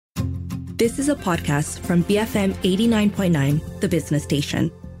This is a podcast from BFM 89.9, the business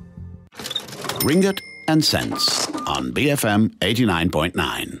station. Ringgit and Cents on BFM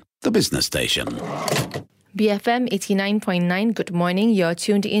 89.9, the business station. BFM 89.9, good morning. You're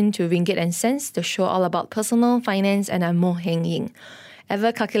tuned in to Ringgit and Cents, the show all about personal finance, and I'm Mo Heng Ying.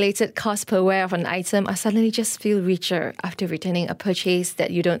 Ever calculated cost per wear of an item or suddenly just feel richer after returning a purchase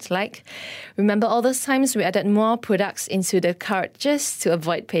that you don't like? Remember all those times we added more products into the cart just to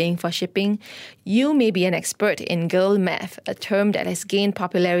avoid paying for shipping? You may be an expert in girl math, a term that has gained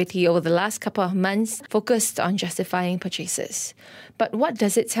popularity over the last couple of months, focused on justifying purchases. But what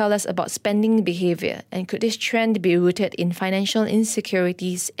does it tell us about spending behavior? And could this trend be rooted in financial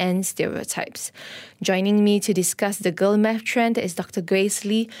insecurities and stereotypes? Joining me to discuss the girl math trend is Dr. Grace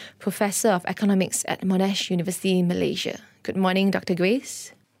Lee, Professor of Economics at Monash University, Malaysia. Good morning, Dr.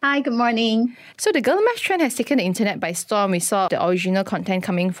 Grace. Hi, good morning. So the girl math trend has taken the internet by storm. We saw the original content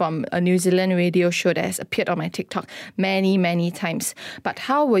coming from a New Zealand radio show that has appeared on my TikTok many times. But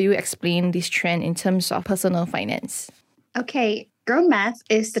how will you explain this trend in terms of personal finance? Okay, girl math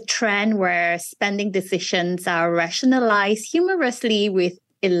is the trend where spending decisions are rationalized humorously with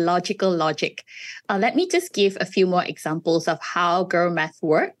illogical logic. Let me just give a few more examples of how girl math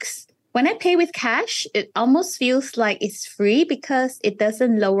works. When I pay with cash, it almost feels like it's free because it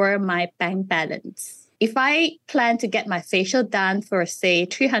doesn't lower my bank balance. If I plan to get my facial done for, say,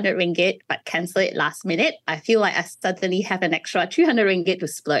 300 ringgit, but cancel it last minute, I feel like I suddenly have an extra 300 ringgit to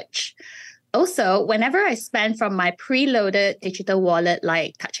splurge. Also, whenever I spend from my preloaded digital wallet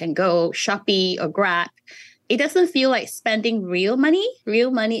like Touch and Go, Shopee, or Grab, it doesn't feel like spending real money.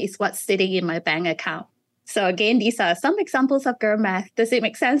 Real money is what's sitting in my bank account. So again, these are some examples of girl math. Does it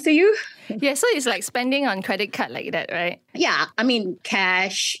make sense to you? Yeah, so it's like spending on credit card like that, right? Yeah, I mean,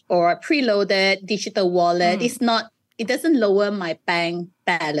 cash or preloaded digital wallet, it doesn't lower my bank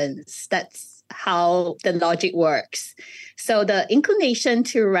balance. That's how the logic works. So the inclination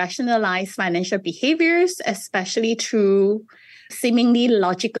to rationalize financial behaviors, especially through seemingly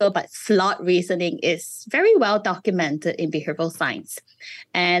logical but flawed reasoning, is very well documented in behavioral science.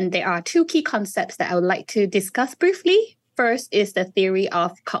 And there are two key concepts that I would like to discuss briefly. First is the theory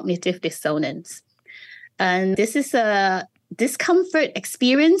of cognitive dissonance. And this is a discomfort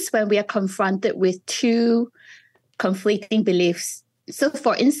experience when we are confronted with two conflicting beliefs. So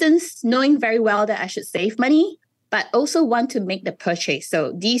for instance, knowing very well that I should save money, but also want to make the purchase.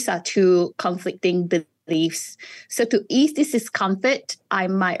 So these are two conflicting beliefs. So to ease this discomfort, I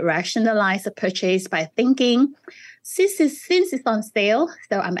might rationalize a purchase by thinking, since it's on sale,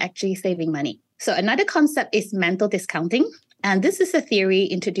 so I'm actually saving money. So another concept is mental discounting. And this is a theory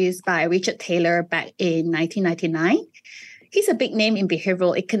introduced by Richard Taylor back in 1999. He's a big name in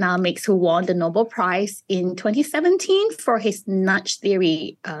behavioral economics who won the Nobel Prize in 2017 for his nudge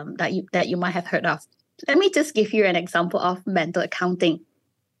theory that you might have heard of. Let me just give you an example of mental accounting.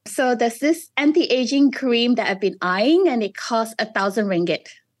 So there's this anti-aging cream that I've been eyeing and it costs 1,000 ringgit.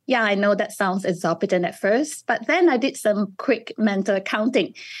 Yeah, I know that sounds exorbitant at first, but then I did some quick mental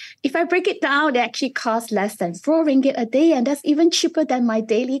accounting. If I break it down, it actually costs less than 4 ringgit a day, and that's even cheaper than my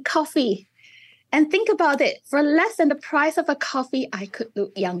daily coffee. And think about it, for less than the price of a coffee, I could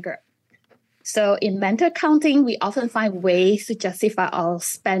look younger. So in mental accounting, we often find ways to justify our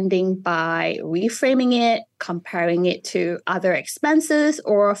spending by reframing it, comparing it to other expenses,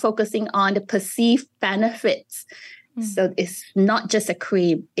 or focusing on the perceived benefits. So it's not just a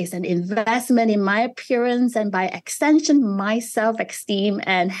cream, it's an investment in my appearance and by extension, my self-esteem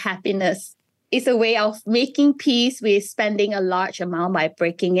and happiness. It's a way of making peace with spending a large amount by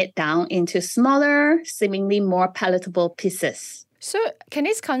breaking it down into smaller, seemingly more palatable pieces. So can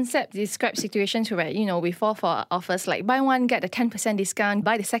this concept describe situations where, we fall for offers like buy one, get a 10% discount,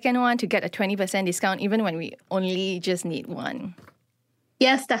 buy the second one to get a 20% discount, even when we only just need one?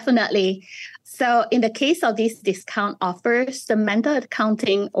 Yes, definitely. So in the case of these discount offers, the mental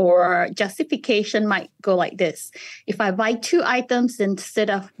accounting or justification might go like this. If I buy 2 items instead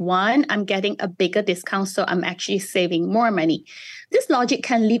of 1, I'm getting a bigger discount, so I'm actually saving more money. This logic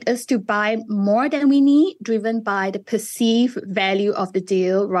can lead us to buy more than we need, driven by the perceived value of the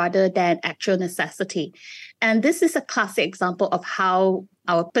deal rather than actual necessity. And this is a classic example of how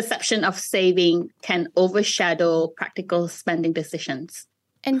our perception of saving can overshadow practical spending decisions.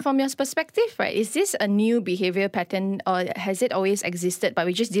 And from your perspective, right, is this a new behavior pattern or has it always existed, but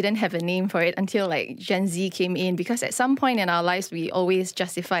we just didn't have a name for it until like Gen Z came in? Because at some point in our lives, we always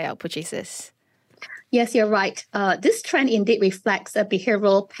justify our purchases. Yes, you're right. This trend indeed reflects a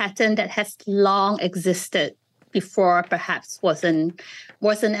behavioral pattern that has long existed. before perhaps wasn't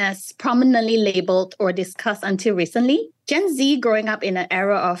as prominently labeled or discussed until recently. Gen Z, growing up in an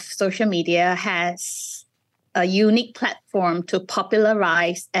era of social media, has a unique platform to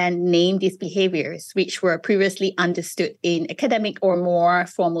popularize and name these behaviors, which were previously understood in academic or more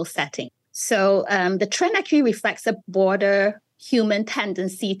formal setting. So the trend actually reflects a broader human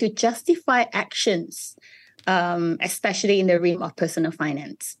tendency to justify actions, especially in the realm of personal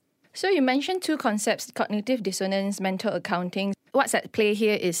finance. So you mentioned two concepts, cognitive dissonance, mental accounting. What's at play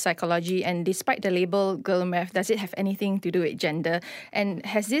here is psychology, and despite the label girl math, does it have anything to do with gender? And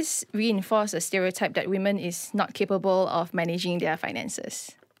has this reinforced a stereotype that women is not capable of managing their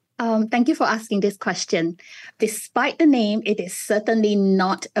finances? Thank you for asking this question. Despite the name, it is certainly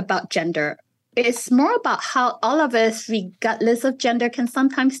not about gender. It's more about how all of us, regardless of gender, can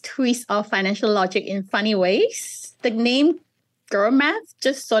sometimes twist our financial logic in funny ways. The name girl math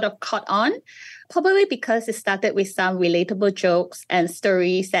just sort of caught on, probably because it started with some relatable jokes and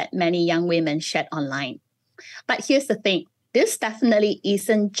stories that many young women shared online. But here's the thing, this definitely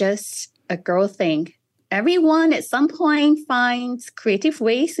isn't just a girl thing. Everyone at some point finds creative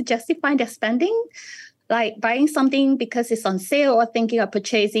ways to justify their spending, like buying something because it's on sale or thinking of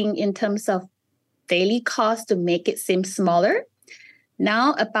purchasing in terms of daily cost to make it seem smaller.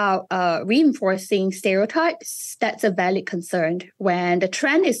 Now, about reinforcing stereotypes, that's a valid concern. When the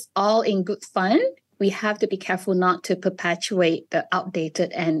trend is all in good fun, we have to be careful not to perpetuate the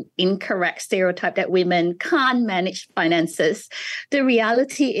outdated and incorrect stereotype that women can't manage finances. The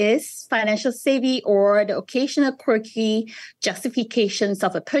reality is financial savvy or the occasional quirky justifications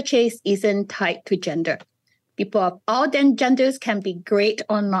of a purchase isn't tied to gender. People of all genders can be great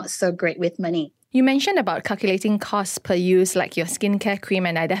or not so great with money. You mentioned about calculating costs per use, like your skincare cream,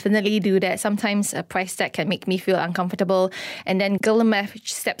 and I definitely do that. Sometimes a price tag can make me feel uncomfortable, and then girl math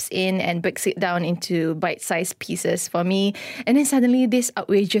steps in and breaks it down into bite-sized pieces for me. And then suddenly this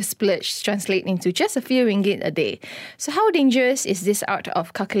outrageous splurge translates into just a few ringgit a day. So how dangerous is this art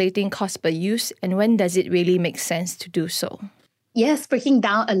of calculating cost per use, and when does it really make sense to do so? Yes, breaking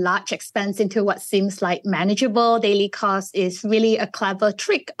down a large expense into what seems like manageable daily costs is really a clever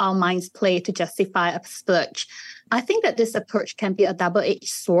trick our minds play to justify a splurge. I think that this approach can be a double-edged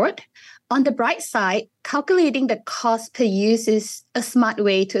sword. On the bright side, calculating the cost per use is a smart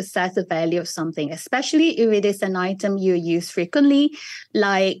way to assess the value of something, especially if it is an item you use frequently,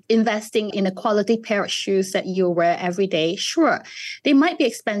 like investing in a quality pair of shoes that you wear every day. Sure, they might be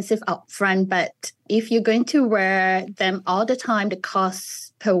expensive upfront, but if you're going to wear them all the time, the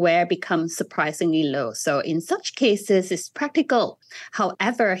cost per wear becomes surprisingly low. So in such cases, it's practical.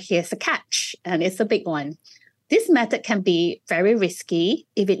 However, here's a catch, and it's a big one. This method can be very risky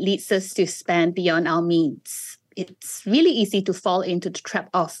if it leads us to spend beyond our means. It's really easy to fall into the trap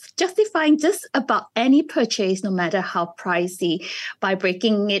of justifying just about any purchase, no matter how pricey, by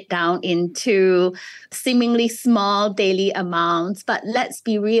breaking it down into seemingly small daily amounts. But let's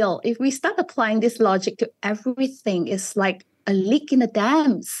be real, if we start applying this logic to everything, it's like a leak in a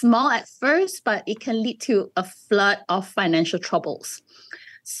dam. Small at first, but it can lead to a flood of financial troubles.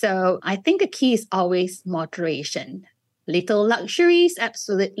 So I think the key is always moderation. Little luxuries,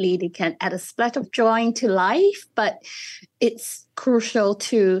 absolutely, they can add a splash of joy into life, but it's crucial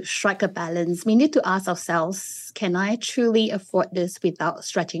to strike a balance. We need to ask ourselves, can I truly afford this without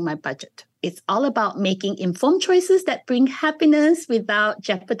stretching my budget? It's all about making informed choices that bring happiness without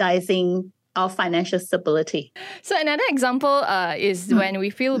jeopardizing our financial stability. So another example is when we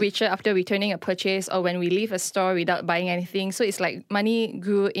feel richer after returning a purchase, or when we leave a store without buying anything. So it's like money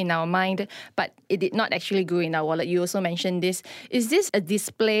grew in our mind, but it did not actually grow in our wallet. You also mentioned this. Is this a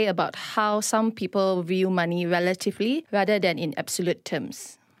display about how some people view money relatively rather than in absolute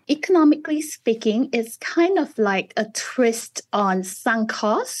terms? Economically speaking, it's kind of like a twist on sunk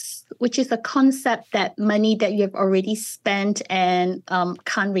costs, which is a concept that money that you have already spent and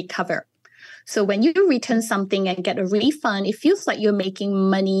can't recover. So when you return something and get a refund, it feels like you're making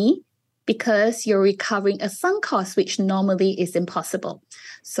money because you're recovering a sunk cost, which normally is impossible.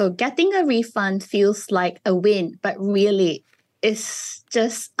 So getting a refund feels like a win, but really it's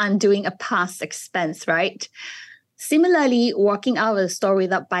just undoing a past expense, right? Similarly, walking out of the store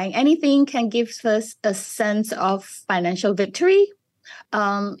without buying anything can give us a sense of financial victory.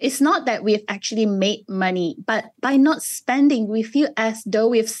 It's not that we've actually made money, but by not spending, we feel as though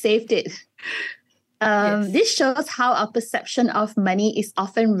we've saved it. Yes. This shows how our perception of money is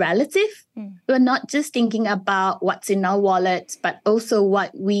often relative. We're not just thinking about what's in our wallet, but also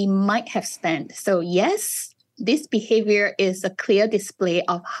what we might have spent. So yes, this behavior is a clear display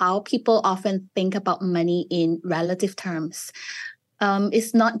of how people often think about money in relative terms.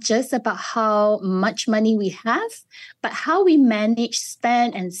 It's not just about how much money we have, but how we manage,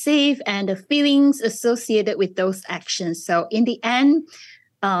 spend, and save, and the feelings associated with those actions. So in the end,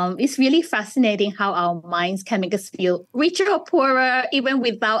 it's really fascinating how our minds can make us feel richer or poorer, even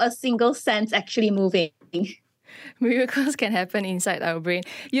without a single cent actually moving. Miracles can happen inside our brain.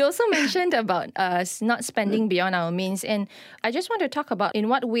 You also mentioned about us not spending beyond our means. And I just want to talk about in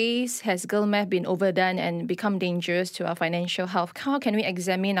what ways has girl math been overdone and become dangerous to our financial health? How can we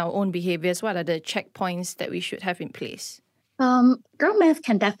examine our own behaviors? What are the checkpoints that we should have in place? Girl math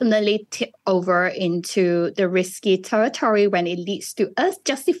can definitely tip over into the risky territory when it leads to us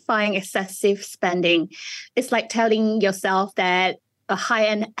justifying excessive spending. It's like telling yourself that a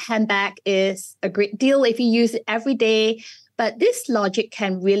high-end handbag is a great deal if you use it every day. But this logic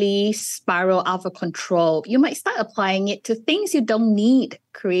can really spiral out of control. You might start applying it to things you don't need,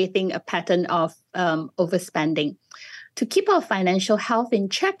 creating a pattern of overspending. To keep our financial health in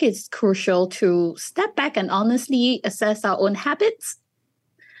check, it's crucial to step back and honestly assess our own habits.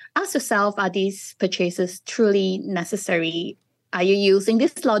 Ask yourself, are these purchases truly necessary? Are you using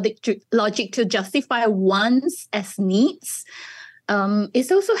this logic to justify wants as needs?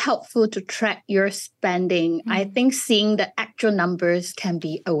 It's also helpful to track your spending. I think seeing the actual numbers can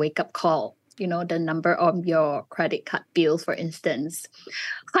be a wake-up call. You know, the number of your credit card bill, for instance,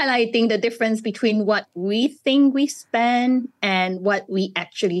 highlighting the difference between what we think we spend and what we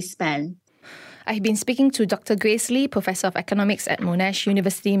actually spend. I've been speaking to Dr. Grace Lee, Professor of Economics at Monash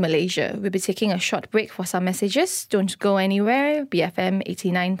University, Malaysia. We'll be taking a short break for some messages. Don't go anywhere. BFM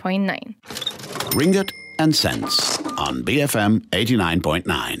 89.9. Ringgit and Cents on BFM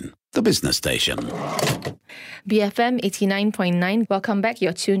 89.9, the business station. BFM 89.9. Welcome back.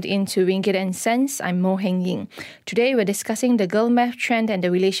 You're tuned in to Ringgit and Cents. I'm Mo Heng Ying. Today we're discussing the girl math trend and the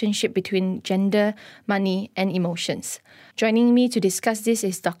relationship between gender, money, and emotions. Joining me to discuss this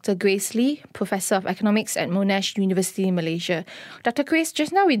is Dr. Grace Lee, Professor of Economics at Monash University, Malaysia. Dr. Grace,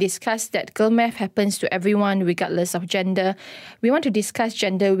 just now we discussed that girl math happens to everyone regardless of gender. We want to discuss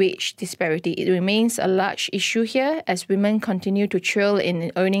gender wage disparity. It remains a large issue here as women continue to trail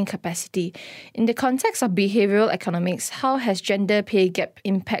in earning capacity. In the context of behavioral economics, how has gender pay gap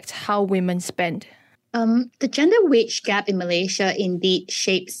impact how women spend? The gender wage gap in Malaysia indeed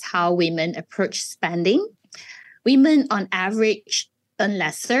shapes how women approach spending. Women, on average, earn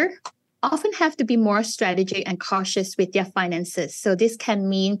lesser, often have to be more strategic and cautious with their finances. So this can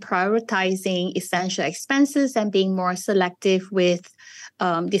mean prioritizing essential expenses and being more selective with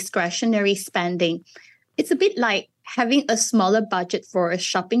discretionary spending. It's a bit like having a smaller budget for a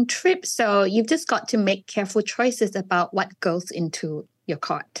shopping trip. So you've just got to make careful choices about what goes into your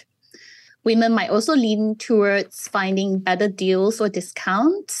cart. Women might also lean towards finding better deals or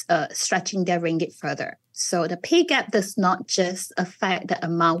discounts, stretching their ringgit further. So the pay gap does not just affect the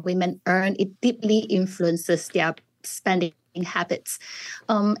amount women earn, it deeply influences their spending habits.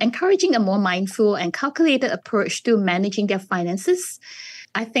 Encouraging a more mindful and calculated approach to managing their finances.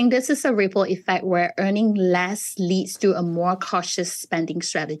 I think this is a ripple effect where earning less leads to a more cautious spending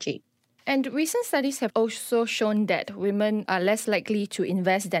strategy. And recent studies have also shown that women are less likely to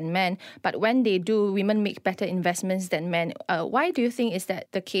invest than men, but when they do, women make better investments than men. Why do you think is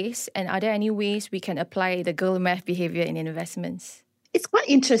that the case? And are there any ways we can apply the girl math behavior in investments? It's quite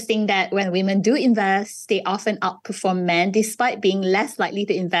interesting that when women do invest, they often outperform men despite being less likely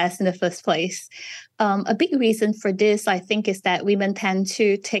to invest in the first place. A big reason for this, I think, is that women tend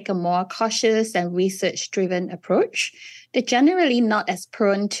to take a more cautious and research-driven approach. They're generally not as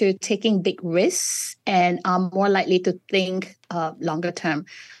prone to taking big risks and are more likely to think longer term,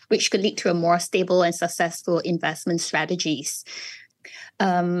 which could lead to a more stable and successful investment strategies.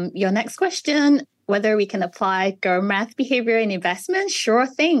 Your next question, whether we can apply girl math behavior in investment, sure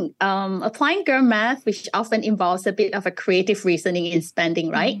thing. Applying girl math, which often involves a bit of a creative reasoning in spending,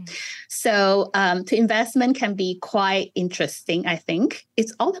 right? So to investment can be quite interesting, I think.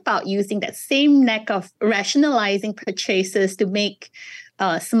 It's all about using that same knack of rationalizing purchases to make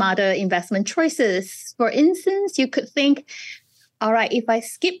smarter investment choices. For instance, you could think, all right, if I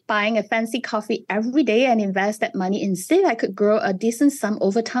skip buying a fancy coffee every day and invest that money instead, I could grow a decent sum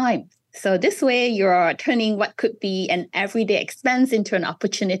over time. So this way, you're turning what could be an everyday expense into an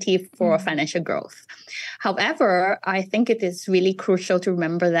opportunity for financial growth. However, I think it is really crucial to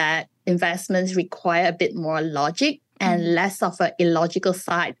remember that investments require a bit more logic and less of an illogical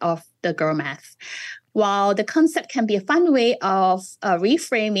side of the girl math. While the concept can be a fun way of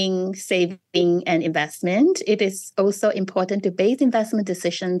reframing saving and investment, it is also important to base investment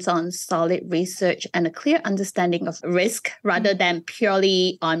decisions on solid research and a clear understanding of risk rather than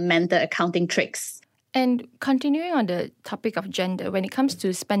purely on mental accounting tricks. And continuing on the topic of gender, when it comes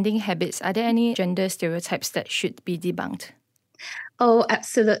to spending habits, are there any gender stereotypes that should be debunked? Oh,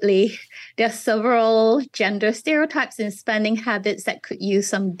 absolutely. There are several gender stereotypes in spending habits that could use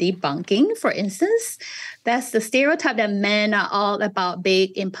some debunking. For instance, there's the stereotype that men are all about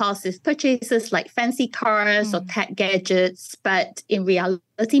big, impulsive purchases like fancy cars or tech gadgets. But in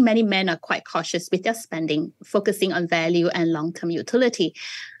reality, many men are quite cautious with their spending, focusing on value and long-term utility.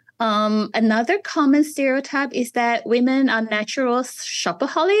 Another common stereotype is that women are natural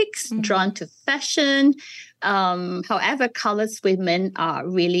shopaholics, drawn to fashion. However, colored women are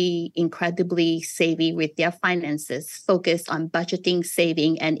really incredibly savvy with their finances, focused on budgeting,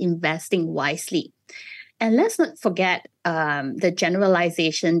 saving, and investing wisely. And let's not forget the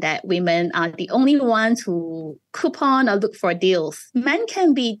generalization that women are the only ones who coupon or look for deals. Men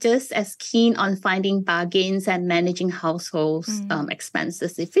can be just as keen on finding bargains and managing household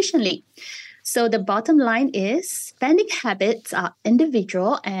expenses efficiently. So the bottom line is spending habits are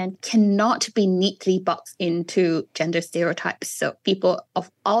individual and cannot be neatly boxed into gender stereotypes. So people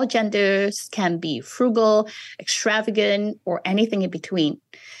of all genders can be frugal, extravagant, or anything in between.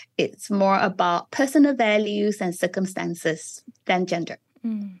 It's more about personal values and circumstances than gender.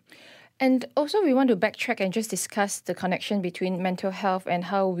 And also, we want to backtrack and just discuss the connection between mental health and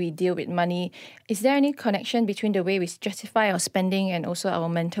how we deal with money. Is there any connection between the way we justify our spending and also our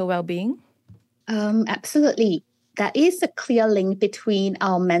mental well-being? Absolutely. There is a clear link between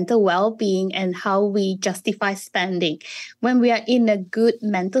our mental well-being and how we justify spending. When we are in a good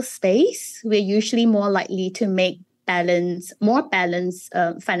mental space, we're usually more likely to make more balanced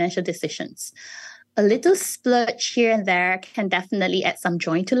financial decisions. A little splurge here and there can definitely add some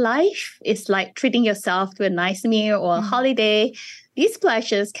joy to life. It's like treating yourself to a nice meal or a holiday. These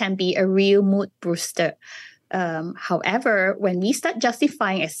pleasures can be a real mood booster. However, when we start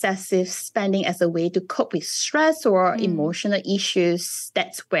justifying excessive spending as a way to cope with stress or emotional issues,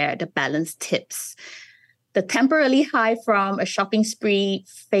 that's where the balance tips. The temporary high from a shopping spree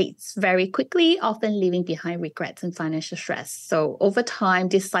fades very quickly, often leaving behind regrets and financial stress. So over time,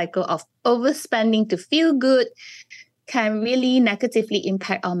 this cycle of overspending to feel good can really negatively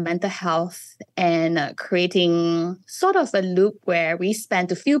impact our mental health and creating sort of a loop where we spend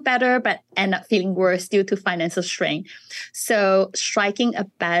to feel better but end up feeling worse due to financial strain. So striking a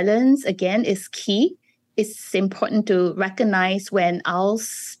balance, again, is key. It's important to recognize when our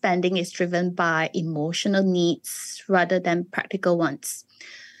spending is driven by emotional needs rather than practical ones.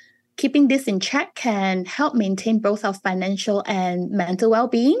 Keeping this in check can help maintain both our financial and mental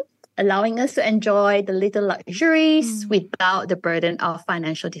well-being, allowing us to enjoy the little luxuries without the burden of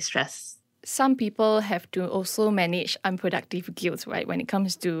financial distress. Some people have to also manage unproductive guilt, right, when it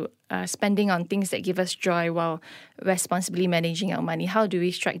comes to spending on things that give us joy while responsibly managing our money. How do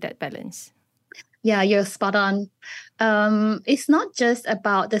we strike that balance? Yeah, you're spot on. It's not just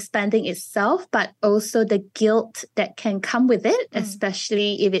about the spending itself, but also the guilt that can come with it,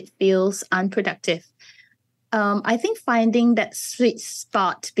 especially if it feels unproductive. I think finding that sweet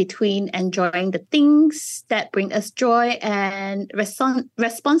spot between enjoying the things that bring us joy and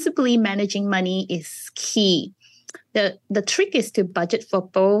responsibly managing money is key. The trick is to budget for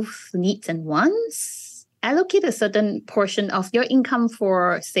both needs and wants. Allocate a certain portion of your income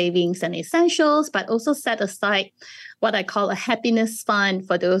for savings and essentials, but also set aside what I call a happiness fund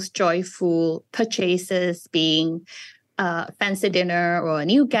for those joyful purchases, being a fancy dinner or a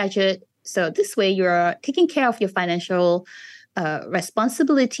new gadget. So this way you're taking care of your financial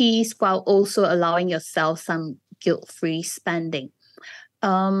responsibilities while also allowing yourself some guilt-free spending.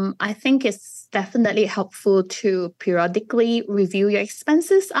 I think it's definitely helpful to periodically review your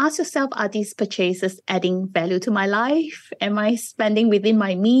expenses. Ask yourself, are these purchases adding value to my life? Am I spending within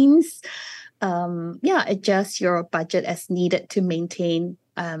my means? Adjust your budget as needed to maintain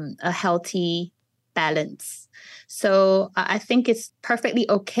a healthy balance. So I think it's perfectly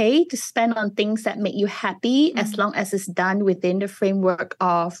okay to spend on things that make you happy as long as it's done within the framework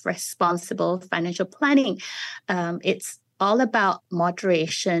of responsible financial planning. It's all about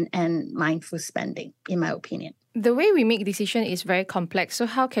moderation and mindful spending, in my opinion. The way we make decisions is very complex. So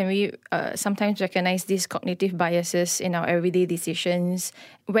how can we sometimes recognize these cognitive biases in our everyday decisions?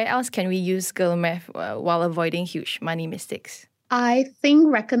 Where else can we use girl math while avoiding huge money mistakes? I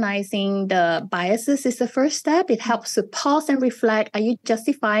think recognizing the biases is the first step. It helps to pause and reflect. Are you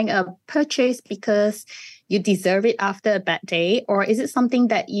justifying a purchase because you deserve it after a bad day? Or is it something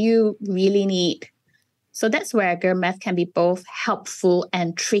that you really need? So that's where girl math can be both helpful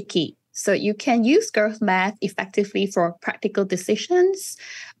and tricky. So you can use growth math effectively for practical decisions,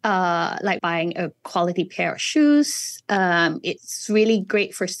 like buying a quality pair of shoes. It's really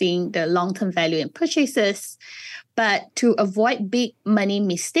great for seeing the long-term value in purchases. But to avoid big money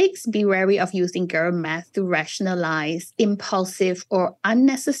mistakes, be wary of using growth math to rationalize impulsive or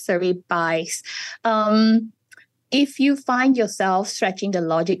unnecessary buys. If you find yourself stretching the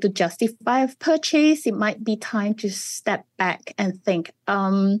logic to justify a purchase, it might be time to step back and think.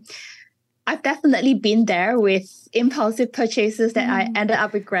 I've definitely been there with impulsive purchases that I ended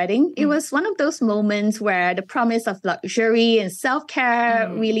up regretting. It was one of those moments where the promise of luxury and self-care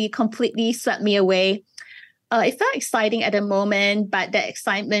really completely swept me away. It felt exciting at the moment, but that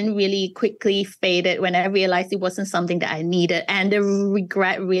excitement really quickly faded when I realized it wasn't something that I needed. And the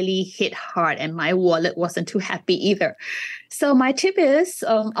regret really hit hard, and my wallet wasn't too happy either. So my tip is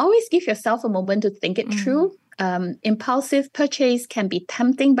always give yourself a moment to think it through. Impulsive purchase can be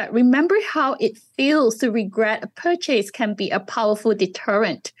tempting, but remember how it feels to regret a purchase can be a powerful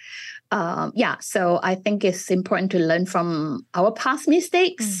deterrent. So I think it's important to learn from our past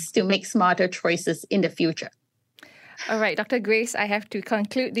mistakes to make smarter choices in the future. All right, Dr. Grace, I have to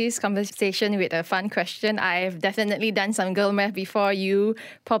conclude this conversation with a fun question. I've definitely done some girl math before. You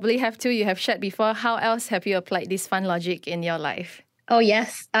probably have too. You have shared before. How else have you applied this fun logic in your life? Oh,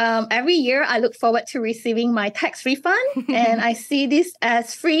 yes. Every year, I look forward to receiving my tax refund, and I see this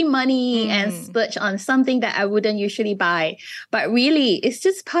as free money and splurge on something that I wouldn't usually buy. But really, it's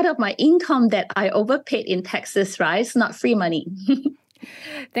just part of my income that I overpaid in taxes, right? It's not free money.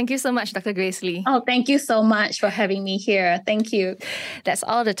 Thank you so much, Dr. Grace Lee. Oh, thank you so much for having me here. Thank you. That's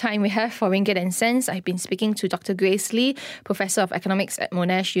all the time we have for Ringgit and Cents. I've been speaking to Dr. Grace Lee, Professor of Economics at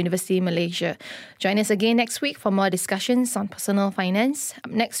Monash University, Malaysia. Join us again next week for more discussions on personal finance. Up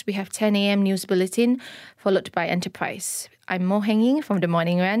next, we have 10 a.m. News Bulletin, followed by Enterprise. I'm Mo Heng Ying from The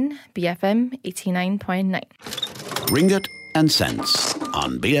Morning Run, BFM 89.9. Ringgit and Cents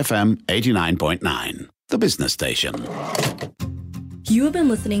on BFM 89.9, the business station. You have been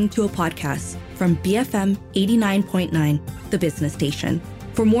listening to a podcast from BFM 89.9, the business station.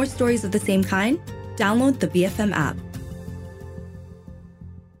 For more stories of the same kind, download the BFM app.